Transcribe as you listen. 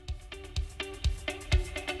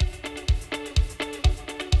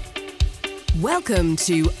Welcome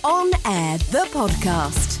to On Air, the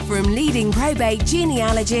podcast from leading probate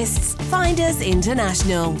genealogists, Finders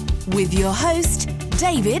International, with your host,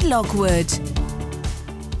 David Lockwood.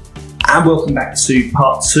 And welcome back to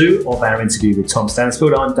part 2 of our interview with Tom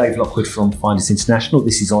Stansfield. I'm Dave Lockwood from Finders International.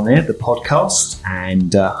 This is On Air, the podcast.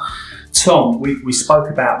 And Tom, we spoke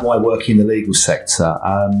about why working in the legal sector.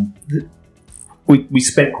 We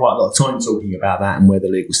spent quite a lot of time talking about that and where the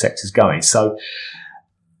legal sector is going. So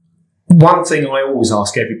one thing I always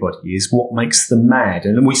ask everybody is what makes them mad?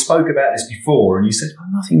 And we spoke about this before and you said, well,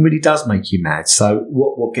 nothing really does make you mad. So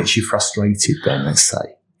what gets you frustrated then, let's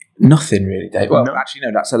say? Nothing really, Dave. Well, actually,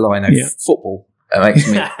 no, that's a lie. No, football makes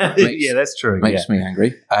me yeah, that's true. Makes me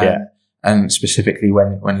angry. And specifically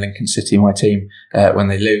when Lincoln City, my team, when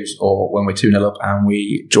they lose or when we're 2-0 up and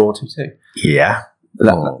we draw 2-2. Yeah.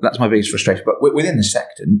 That's my biggest frustration. But within the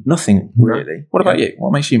sector, nothing really. What about you?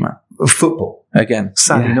 What makes you mad? Football. Again.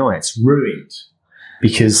 Saturday nights, ruined.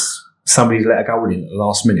 Because somebody's let a goal in at the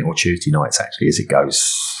last minute, or Tuesday nights actually, as it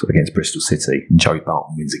goes against Bristol City. And Joey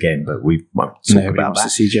Barton wins again, but we won't talk Nobody about wants that. to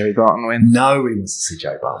see Joey Barton win. Nobody wants to see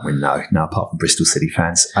Joey Barton win, no, apart from Bristol City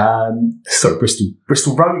fans. Sorry,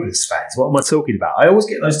 Bristol Rovers fans. What am I talking about? I always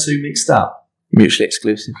get those two mixed up. Mutually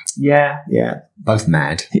exclusive. Yeah, both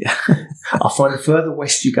mad. Yeah. I find the further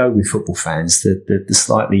west you go with football fans, the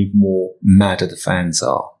slightly more madder the fans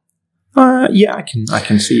are. Yeah, I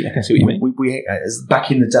can see what you mean. We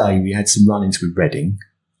back in the day, we had some run-ins with Reading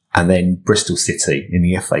and then Bristol City in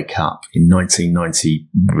the FA Cup in 1990,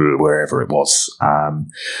 wherever it was.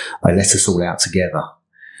 They let us all out together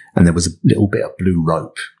and there was a little bit of blue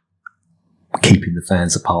rope keeping the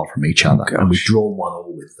fans apart from each other. And we'd drawn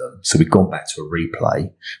 1-1 with them. So we'd gone back to a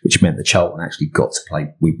replay, which meant that Charlton actually got to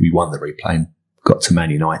play. We won the replay and got to Man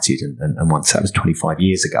United and once that was 25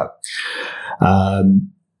 years ago.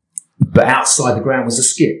 But outside the ground was a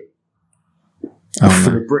skip.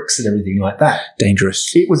 Full of bricks and everything like that.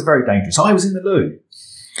 Dangerous. It was very dangerous. I was in the loo.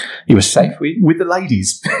 You were safe, were you? With the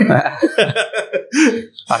ladies.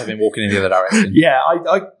 I'd have been walking in the other direction. Yeah,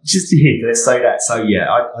 I just here. Let's say that. So yeah,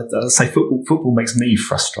 I'd say football makes me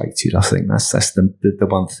frustrated. I think that's the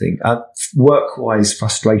one thing. Work-wise,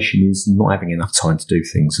 frustration is not having enough time to do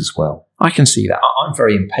things as well. I can see that. I'm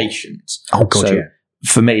very impatient. Oh God, so yeah.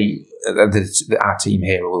 For me, our team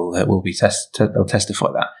here will be they'll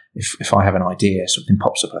testify that if I have an idea, something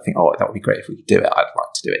pops up, I think, that would be great if we could do it. I'd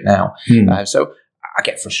like to do it now. So I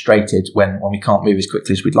get frustrated when we can't move as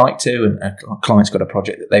quickly as we'd like to, and a client's got a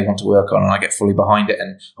project that they want to work on, and I get fully behind it.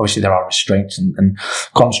 And obviously, there are restraints and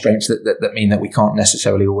constraints that mean that we can't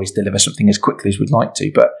necessarily always deliver something as quickly as we'd like to.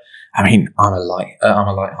 But I mean, I'm a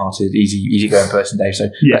light-hearted, easygoing person, Dave. So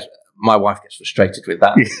my wife gets frustrated with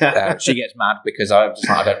that. Yeah. She gets mad because I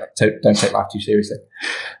don't take life too seriously.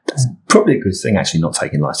 That's probably a good thing, actually, not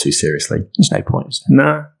taking life too seriously. There's no point, is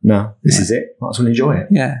there? No. This is it. Might as well enjoy it.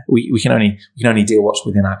 Yeah, we can only deal what's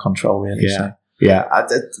within our control, really. Yeah. So. Yeah,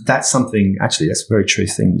 that's something. Actually, that's a very true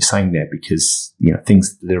thing you're saying there, because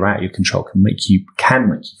things that are out of your control can make you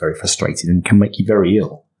very frustrated and can make you very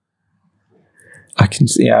ill. I can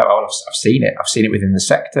see. I've seen it. I've seen it within the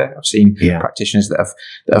sector. I've seen practitioners that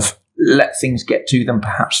have let things get to them,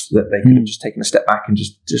 perhaps that they could have just taken a step back and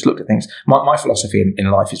just looked at things. My philosophy in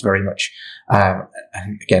life is very much,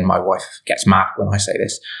 and again, my wife gets mad when I say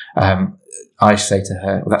this. I say to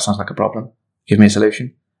her, well, that sounds like a problem. Give me a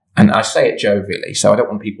solution. And I say it jovially, so I don't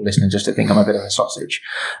want people listening just to think I'm a bit of a sausage.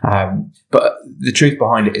 But the truth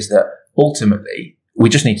behind it is that ultimately, we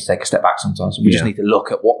just need to take a step back sometimes. We just need to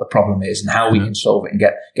look at what the problem is and how we can solve it and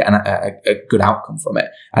get a good outcome from it.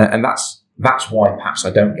 And that's why perhaps I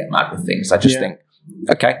don't get mad with things. I just think,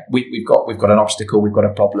 okay, we've got an obstacle, we've got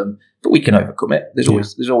a problem, but we can overcome it. There's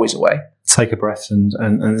always a way. Take a breath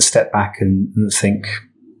and step back and think,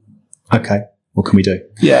 okay, what can we do?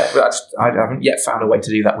 Yeah, but I haven't yet found a way to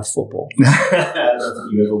do that with football. I don't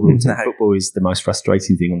think you ever will. Football is the most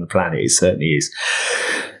frustrating thing on the planet. It certainly is.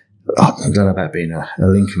 I don't know about being a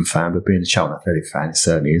Lincoln fan, but being a Charlton Athletic fan, it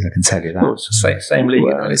certainly is. I can tell you that. Well, it's the same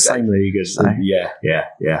league. Same league as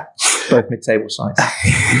yeah. Both mid-table sides.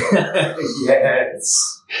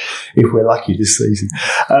 Yes. If we're lucky this season.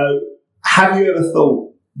 Have you ever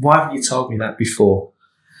thought, why haven't you told me that before?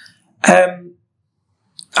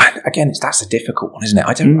 Again, that's a difficult one, isn't it?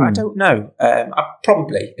 I don't know.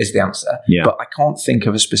 Probably is the answer, but I can't think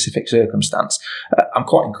of a specific circumstance. I'm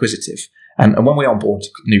quite inquisitive. And when we onboard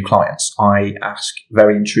new clients, I ask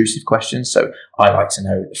very intrusive questions. So I like to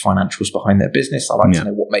know the financials behind their business. I like to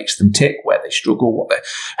know what makes them tick, where they struggle,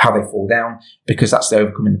 how they fall down, because that's the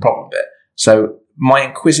overcoming the problem bit. So my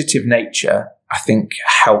inquisitive nature, I think,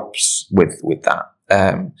 helps with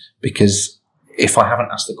that, because if I haven't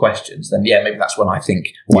asked the questions, then maybe that's when I think,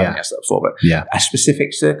 why didn't I ask that before? But a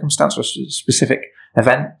specific circumstance or a specific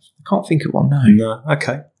event, I can't think of one. No.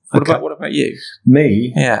 Okay. What about you?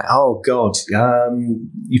 Me? Yeah. Oh God.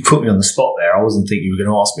 You put me on the spot there. I wasn't thinking you were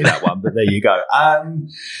going to ask me that one, but there you go.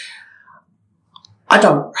 I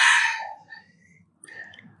don't.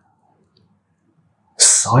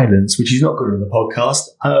 Silence, which is not good on the podcast.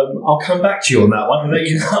 I'll come back to you on that one and let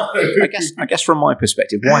you know. I guess from my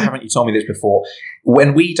perspective, why haven't you told me this before?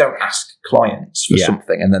 When we don't ask clients for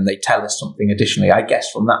something and then they tell us something additionally, I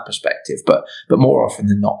guess from that perspective, but more often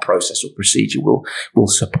than not, process or procedure will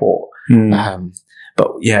support.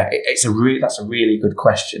 But that's a really good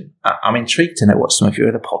question. I'm intrigued to know what some of your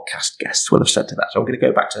other podcast guests will have said to that. So I'm going to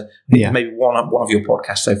go back to maybe one of your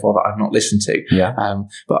podcasts so far that I've not listened to.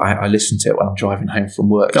 But I listen to it when I'm driving home from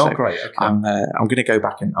work. Oh, so great. Okay. I'm going to go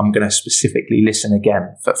back and I'm going to specifically listen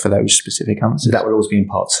again for those specific answers. That will always be in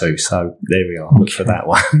part 2. So there we are. Look for that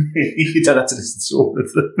one. You don't have to listen to all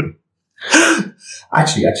of them.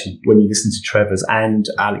 Actually, when you listen to Trevor's and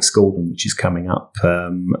Alex Gordon, which is coming up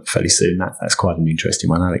fairly soon, that's quite an interesting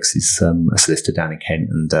one. Alex is a solicitor down in Kent,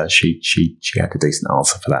 and she had a decent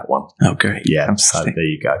answer for that one. Oh, great! Yeah, fantastic. So there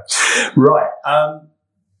you go. Right,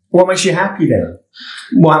 what makes you happy then?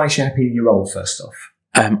 What makes you happy in your role? First off,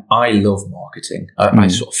 I love marketing. I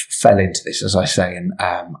sort of fell into this, as I say, and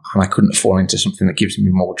I couldn't fall into something that gives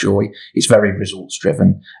me more joy. It's very results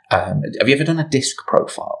driven. Have you ever done a DISC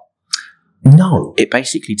profile? No. It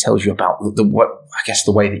basically tells you about the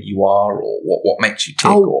way that you are, or what makes you tick.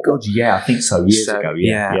 Oh, God, yeah, I think so. Years ago,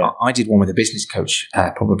 yeah. I did one with a business coach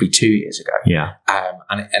probably 2 years ago. Yeah.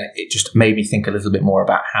 And it just made me think a little bit more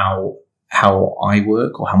about how I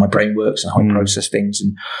work, or how my brain works, and how I process things.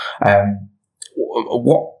 And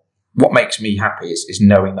what makes me happy is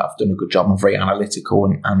knowing that I've done a good job. I'm very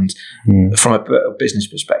analytical, and from a business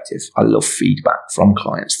perspective, I love feedback from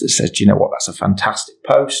clients that says, do you know what, that's a fantastic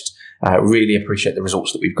post. Really appreciate the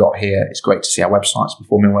results that we've got here. It's great to see our website's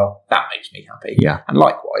performing well. That makes me happy. Yeah. And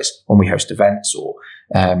likewise, when we host events or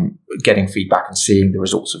getting feedback and seeing the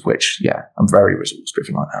results of which, I'm very results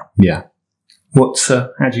driven like that. Yeah.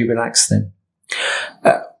 How do you relax then?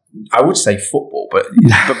 I would say football, but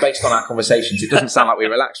based on our conversations, it doesn't sound like we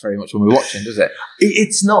relax very much when we're watching, does it?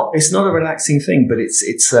 It's not a relaxing thing, but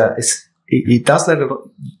it does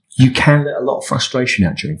you can let a lot of frustration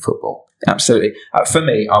out during football. Absolutely. For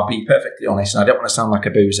me, I'll be perfectly honest, and I don't want to sound like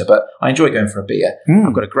a boozer, but I enjoy going for a beer.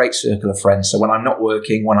 I've got a great circle of friends, so when I'm not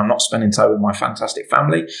working, when I'm not spending time with my fantastic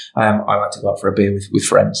family, I like to go out for a beer with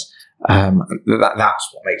friends. That's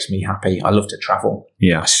what makes me happy. I love to travel.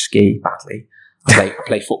 Yeah. I ski badly. I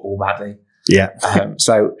play football badly. Yeah.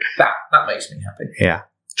 So that makes me happy. Yeah.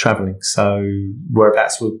 Traveling. So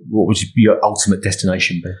whereabouts, what would your ultimate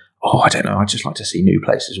destination be? Oh, I don't know. I just like to see new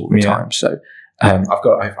places all the time. So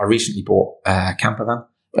I recently bought a camper van.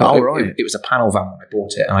 Right. It was a panel van when I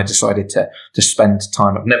bought it, and I decided to spend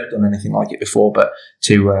time. I've never done anything like it before, but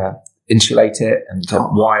to insulate it and to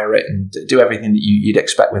wire it and do everything that you'd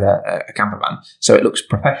expect with a camper van, so it looks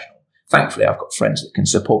professional. Thankfully, I've got friends that can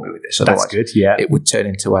support me with this. That's good. Yeah, it would turn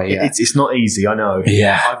into a. It's not easy. I know.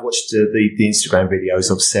 Yeah, I've watched the Instagram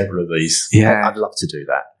videos of several of these. Yeah, I'd love to do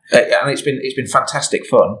that. And it's been fantastic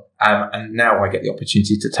fun. And now I get the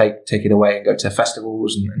opportunity to take it away and go to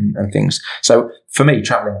festivals and things. So for me,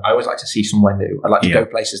 traveling, I always like to see somewhere new. I like to go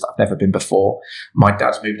places that I've never been before. My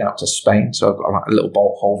dad's moved out to Spain, so I've got like a little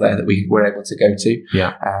bolt hole there that we were able to go to.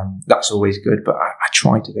 Yeah. That's always good, but I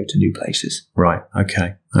try to go to new places. Right.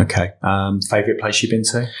 Okay. Favourite place you've been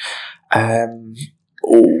to?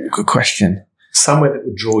 Good question. Somewhere that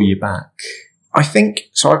would draw you back. I think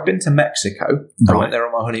so. I've been to Mexico. Right. I went there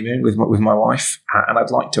on my honeymoon with my wife, and I'd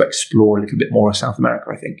like to explore a little bit more of South America,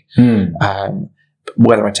 I think.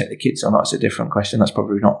 Whether I take the kids or not is a different question. That's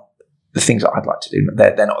probably not the things that I'd like to do.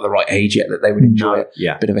 They're not at the right age yet that they would enjoy it.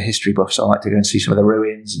 Yeah. A bit of a history buff, so I like to go and see some of the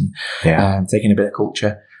ruins and taking a bit of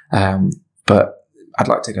culture. But I'd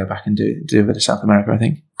like to go back and do a bit of South America, I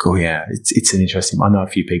think. Cool, yeah. It's an interesting one. I know a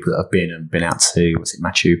few people that have been out to, was it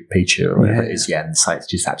Machu Picchu or whatever it is? Yeah, and say it's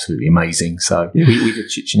just absolutely amazing. So we did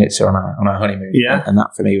Chichen Itza on our honeymoon. Yeah. And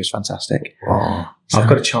that for me was fantastic. Oh. So I've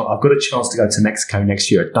got a chance to go to Mexico next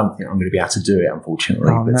year. I don't think I'm going to be able to do it, unfortunately.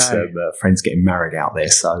 But friends getting married out there,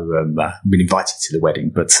 so I've been invited to the wedding.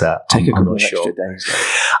 But I'm not sure. Extra days,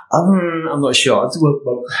 I'm not sure.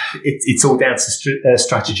 Well, it's all down to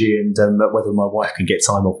strategy and whether my wife can get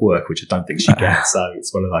time off work, which I don't think she can. So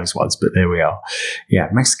it's one of those ones. But there we are. Yeah,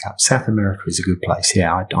 Mexico, South America is a good place.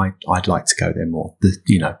 Yeah, I'd like to go there more.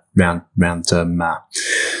 Round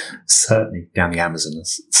certainly down the Amazon and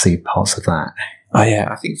see parts of that. Oh yeah,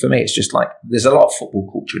 I think for me it's just like there's a lot of football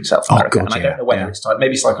culture in South America, and I don't know whether it's tied.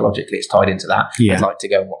 Maybe psychologically it's tied into that. Yeah. I'd like to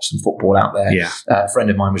go and watch some football out there. Yeah. A friend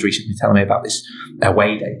of mine was recently telling me about this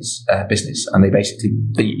away days business, and they basically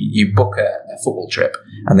you book a football trip,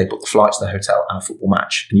 and they book the flights, the hotel, and a football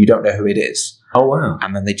match, and you don't know who it is. Oh wow!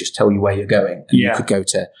 And then they just tell you where you're going. And you could go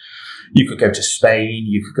to Spain,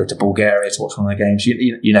 you could go to Bulgaria to watch one of the games.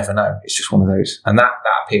 You never know. It's just one of those. And that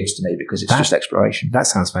appeals to me because it's just exploration. That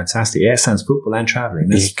sounds fantastic. Yeah, it sounds football and travelling.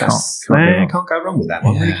 Can't go wrong with that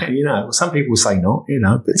one. Yeah. You know, well, some people will say not, you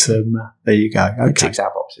know, but there you go. Okay. It ticks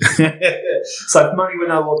our boxes. So money with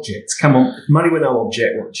no objects. Come on. Money with no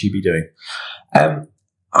object, what would you be doing?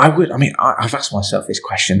 I've asked myself this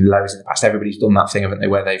question loads in the past. Everybody's done that thing, haven't they,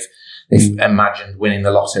 where they've imagined winning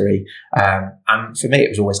the lottery. And for me, it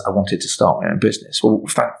was always, I wanted to start my own business. Well,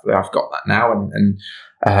 thankfully, I've got that now.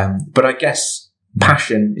 But I guess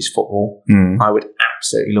passion is football. I would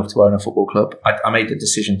absolutely love to own a football club. I made the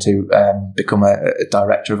decision to become a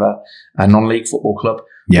director of a non-league football club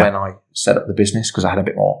when I set up the business, because I had a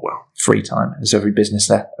bit more, free time. As every business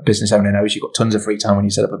owner knows, you've got tons of free time when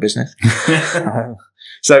you set up a business.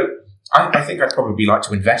 So I think I'd probably like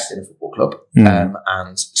to invest in a football club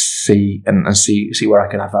and see where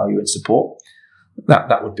I can add value and support.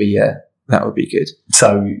 That would be good.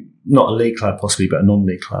 So not a league club possibly, but a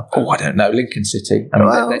non-league club. Oh, I don't know. Lincoln City. I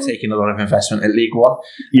mean, they're taking a lot of investment in League One.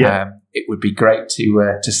 Yeah. It would be great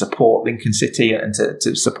to support Lincoln City and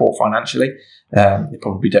to support financially. They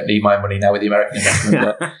probably don't need my money now with the American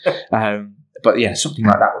investment, but yeah, something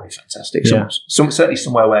like that would be fantastic. Yeah. Certainly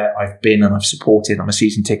somewhere where I've been and I've supported. I'm a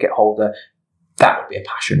season ticket holder. That would be a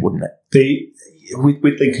passion, wouldn't it?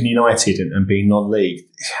 With Lincoln United and being non-league,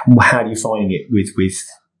 how do you find it with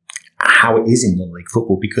how it is in non-league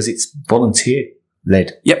football? Because it's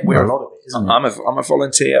volunteer-led. Yep, we're a lot of it, isn't it? I'm a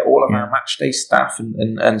volunteer. All of our match day staff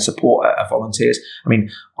and support are volunteers. I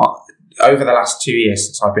mean, over the last 2 years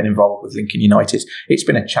since I've been involved with Lincoln United, it's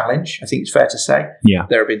been a challenge, I think it's fair to say. Yeah.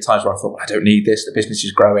 There have been times where I thought, I don't need this, the business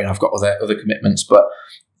is growing, I've got other commitments, but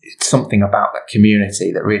it's something about that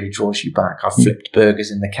community that really draws you back. I've flipped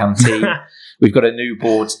burgers in the canteen. We've got a new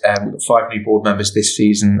board, we've got 5 new board members this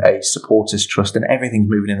season, a supporters trust, and everything's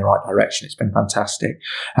moving in the right direction. It's been fantastic.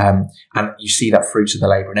 And you see that fruit of the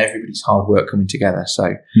labour and everybody's hard work coming together.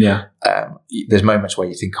 So there's moments where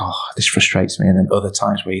you think, this frustrates me, and then other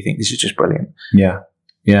times where you think, this is just brilliant. Yeah.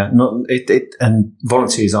 Yeah. And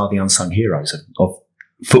volunteers are the unsung heroes of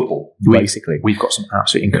football, basically. We've got some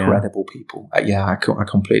absolutely incredible people. I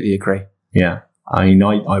completely agree. Yeah. I mean,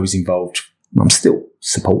 I was involved. I'm still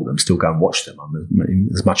support them, still go and watch them.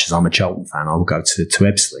 As much as I'm a Charlton fan, I will go to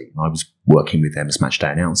Ebbsfleet. I was working with them as match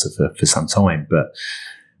day announcer for some time. But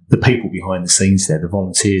the people behind the scenes there, the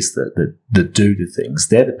volunteers that do the things,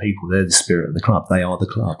 they're the people, they're the spirit of the club. They are the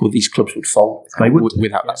club. Well, these clubs would fold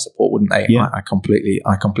without that support, wouldn't they? Yeah. I completely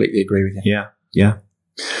agree with you. Yeah, yeah.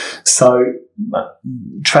 So,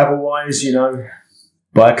 travel-wise,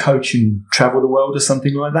 buy a coach and travel the world or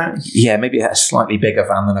something like that? Yeah, maybe a slightly bigger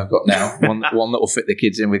van than I've got now. One that will fit the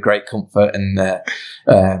kids in with great comfort, and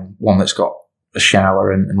one that's got a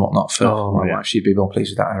shower and whatnot for my wife. She'd be more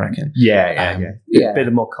pleased with that, I reckon. Yeah. A bit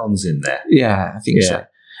of more cons in there. Yeah, I think so.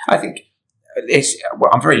 I think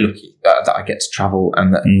I'm very lucky that I get to travel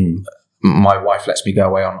and that my wife lets me go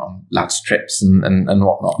away on lads' trips and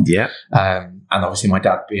whatnot. Yeah. And obviously my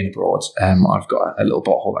dad being abroad, I've got a little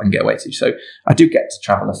botthole I can get away to. So I do get to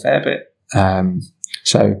travel a fair bit.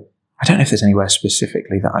 So I don't know if there's anywhere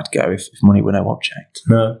specifically that I'd go if money were no object.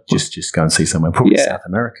 No, just go and see somewhere. Probably South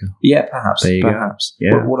America. Yeah, perhaps. There you go.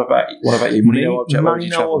 Yeah. What about you? Money no object. Money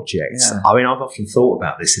no objects. Yeah. I mean, I've often thought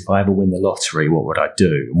about this. If I ever win the lottery, what would I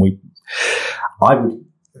do? And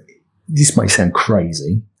this may sound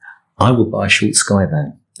crazy. I would buy a short sky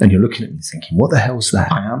van. And you're looking at me thinking, what the hell's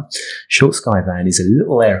that? I am. Short Sky Van is a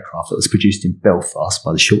little aircraft that was produced in Belfast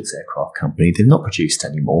by the Shorts Aircraft Company. They're not produced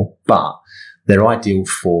anymore, but they're ideal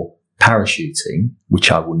for parachuting,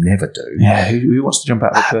 which I will never do. Yeah, who wants to jump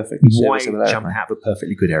out of a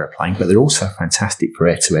perfectly good aeroplane? But they're also fantastic for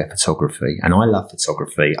air-to-air photography. And I love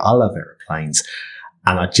photography. I love aeroplanes.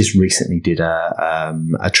 And I just recently did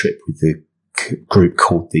a trip with the group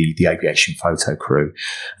called the Aviation Photo Crew,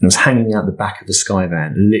 and I was hanging out the back of the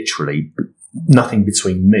Skyvan, literally nothing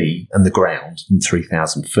between me and the ground,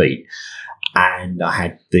 3,000 feet, and I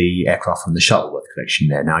had the aircraft from the Shuttleworth collection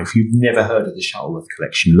there. Now, if you've never heard of the Shuttleworth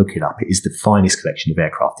collection, look it up. It is the finest collection of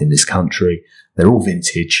aircraft in this country. They're all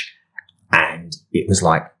vintage, and it was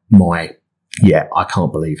like I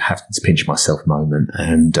can't believe having to pinch myself moment,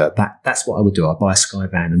 and that's what I would do. I'd buy a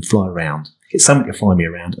Skyvan and fly around. get somebody to fly me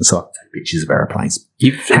around, and so I can take pictures of aeroplanes.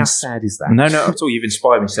 How sad is that? No, not at all. You've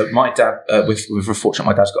inspired me. So my dad, we're fortunate.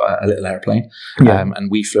 My dad's got a little airplane,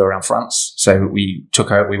 and we flew around France. So we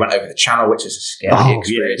went over the Channel, which is a scary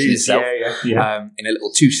experience in itself. In a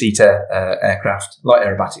little 2-seater aircraft, light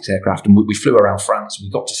aerobatics aircraft, and we flew around France. We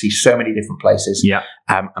got to see so many different places. Yeah,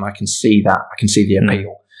 and I can see that. I can see the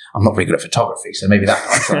appeal. I'm not very good at photography, so maybe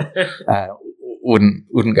that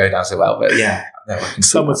wouldn't go down so well. But yeah,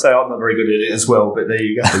 some would say I'm not very good at it as well. But there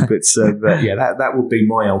you go. but yeah, that would be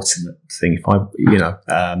my ultimate thing. If I,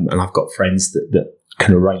 and I've got friends that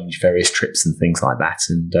can arrange various trips and things like that.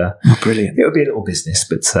 And brilliant. It'll be a little business,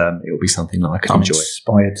 but it'll be something that I can enjoy.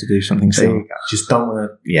 Inspired to do something similar. Just don't want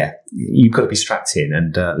to. Yeah, you've got to be strapped in,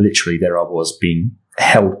 and literally there I was being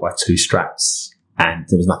held by 2 straps. And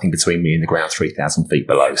there was nothing between me and the ground 3,000 feet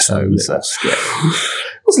below. So it was a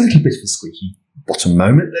little bit of a squeaky bottom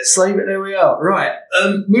moment, let's say, but there we are. Right,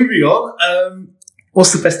 moving on.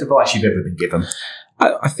 What's the best advice you've ever been given?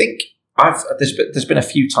 I think there's been a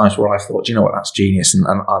few times where I've thought, do you know what, that's genius, and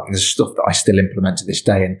there's stuff that I still implement to this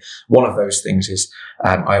day. And one of those things is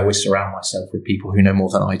I always surround myself with people who know more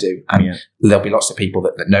than I do. And there'll be lots of people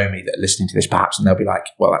that know me that are listening to this perhaps, and they'll be like,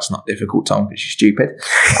 well, that's not difficult, Tom, because you're stupid.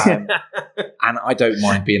 And I don't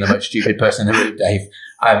mind being the most stupid person in the room, Dave.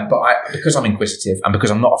 But because I'm inquisitive and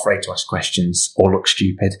because I'm not afraid to ask questions or look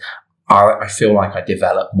stupid, I feel like I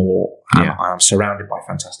develop more. I'm surrounded by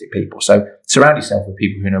fantastic people. So surround yourself with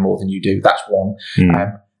people who know more than you do. That's one.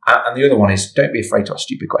 And the other one is don't be afraid to ask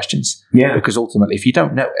stupid questions. Yeah. Because ultimately, if you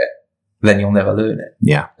don't know it, then you'll never learn it.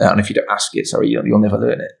 Yeah. And if you don't ask it, you'll never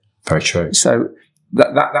learn it. Very true. So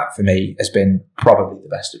that for me has been probably the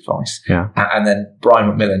best advice. Yeah. And then Brian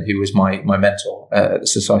McMillan, who was my mentor at the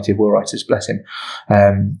Society of War Writers, bless him.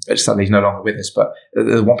 Sadly, he's no longer with us. But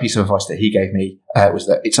the one piece of advice that he gave me was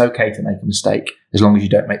that it's okay to make a mistake as long as you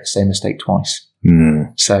don't make the same mistake twice.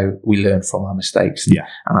 So we learn from our mistakes.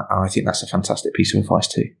 And I think that's a fantastic piece of advice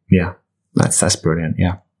too. Yeah, that's brilliant.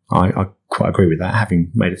 Yeah. I quite agree with that.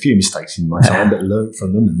 Having made a few mistakes in my time, but learned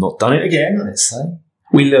from them and not done it again, let's say.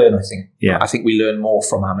 We learn, I think. Yeah. I think we learn more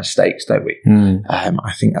from our mistakes, don't we?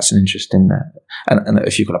 I think that's an interesting... and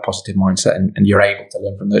if you've got a positive mindset and you're able to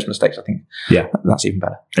learn from those mistakes, I think that's even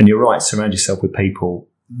better. And you're right, surround yourself with people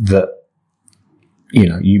that,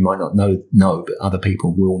 you might not know, but other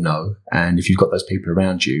people will know. And if you've got those people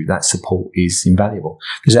around you, that support is invaluable.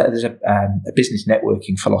 There's a business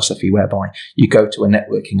networking philosophy whereby you go to a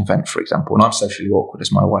networking event, for example, and I'm socially awkward,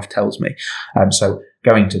 as my wife tells me. So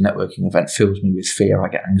going to a networking event fills me with fear. I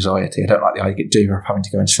get anxiety. I don't like the idea of having to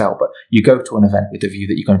go and sell. But you go to an event with the view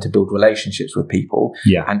that you're going to build relationships with people,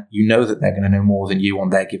 and you know that they're going to know more than you on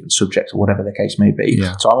their given subject or whatever the case may be.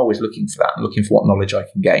 Yeah. So I'm always looking for that and looking for what knowledge I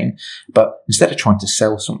can gain. But instead of trying to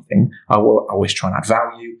sell something, I will always try and add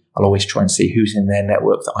value. I'll always try and see who's in their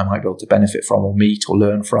network that I might be able to benefit from or meet or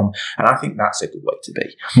learn from. And I think that's a good way to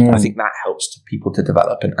be. I think that helps people to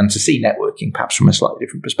develop and to see networking perhaps from a slightly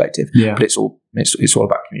different perspective. Yeah. But it's all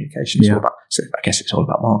about communication. I guess it's all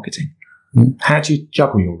about marketing. How do you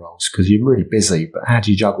juggle your roles? Because you're really busy, but how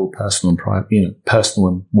do you juggle personal and private, personal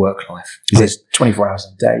and work life? There's 24 hours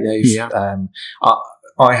a day, Dave. Yeah.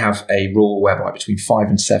 I have a rule whereby between 5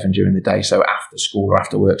 and 7 during the day, so after school or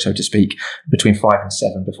after work, so to speak, between 5 and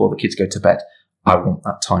 7 before the kids go to bed, I want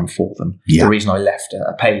that time for them. Yeah. The reason I left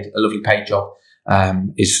a lovely paid job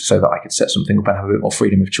is so that I could set something up and have a bit more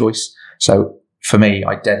freedom of choice. So for me,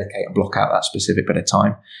 I dedicate and block out that specific bit of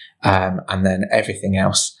time. And then everything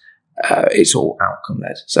else, it's all outcome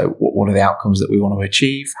led. So what are the outcomes that we want to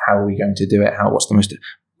achieve? How are we going to do it? What's the most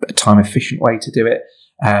time efficient way to do it?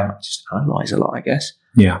 Just analyse a lot, I guess.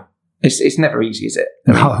 Yeah. It's never easy, is it?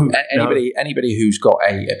 Anybody who's got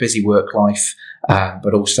a busy work life,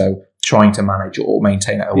 but also trying to manage or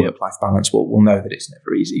maintain a work-life balance will know that it's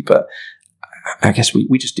never easy. But I guess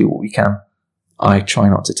we just do what we can. I try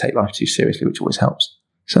not to take life too seriously, which always helps.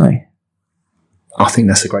 So I think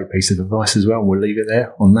that's a great piece of advice as well. We'll leave it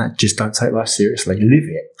there on that. Just don't take life seriously. Live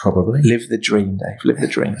it, probably. Live the dream, Dave. Live the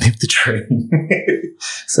dream. Live the dream.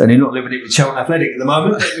 Certainly not living it with Cheltenham Athletic at the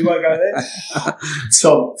moment, but we won't go there.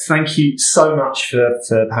 Tom, thank you so much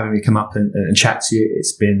for having me come up and chat to you.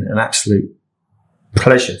 It's been an absolute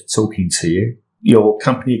pleasure talking to you. Your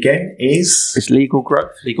company again is? It's Legal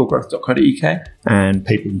Growth, legalgrowth.co.uk. And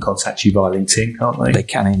people can contact you via LinkedIn, can't they? They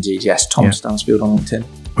can indeed, yes. Tom Stansfield on LinkedIn.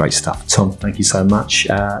 Great stuff. Tom, thank you so much.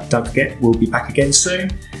 Don't forget, we'll be back again soon.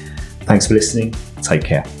 Thanks for listening. Take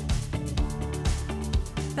care.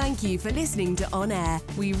 Thank Thank you for listening to On Air.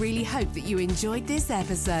 We really hope that you enjoyed this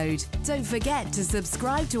episode. Don't forget to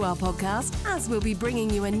subscribe to our podcast, as we'll be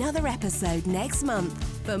bringing you another episode next month.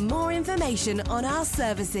 For more information on our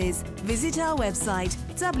services, visit our website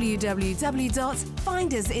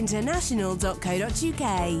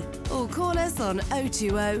www.findersinternational.co.uk or call us on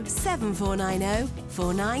 020 7490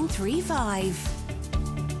 4935.